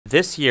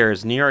This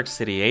year's New York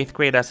City 8th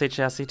grade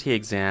SHSAT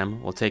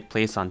exam will take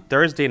place on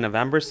Thursday,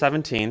 November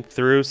 17th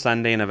through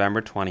Sunday, November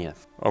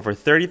 20th. Over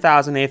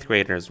 30,000 8th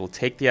graders will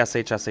take the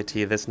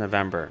SHSAT this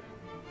November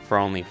for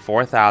only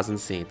 4,000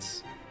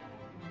 seats.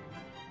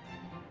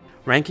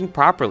 Ranking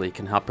properly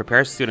can help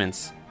prepare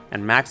students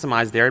and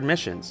maximize their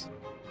admissions.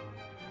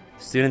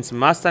 Students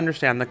must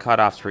understand the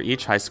cutoffs for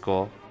each high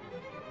school,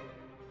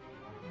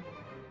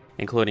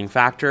 including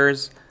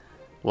factors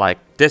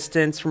like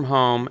distance from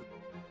home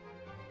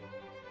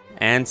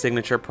and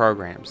signature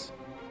programs.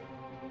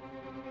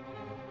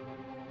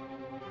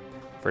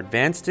 For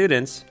advanced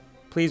students,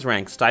 please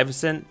rank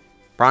Stuyvesant,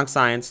 Bronx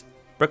Science,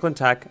 Brooklyn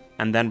Tech,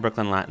 and then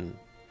Brooklyn Latin.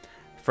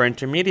 For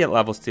intermediate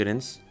level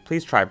students,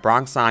 please try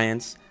Bronx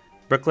Science,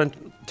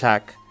 Brooklyn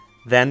Tech,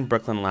 then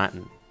Brooklyn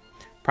Latin.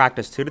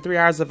 Practice 2 to 3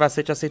 hours of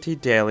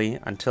SHSAT daily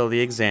until the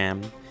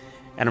exam,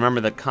 and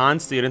remember that con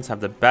students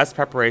have the best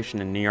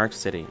preparation in New York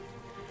City.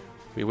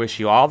 We wish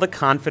you all the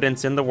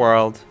confidence in the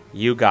world.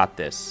 You got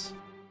this.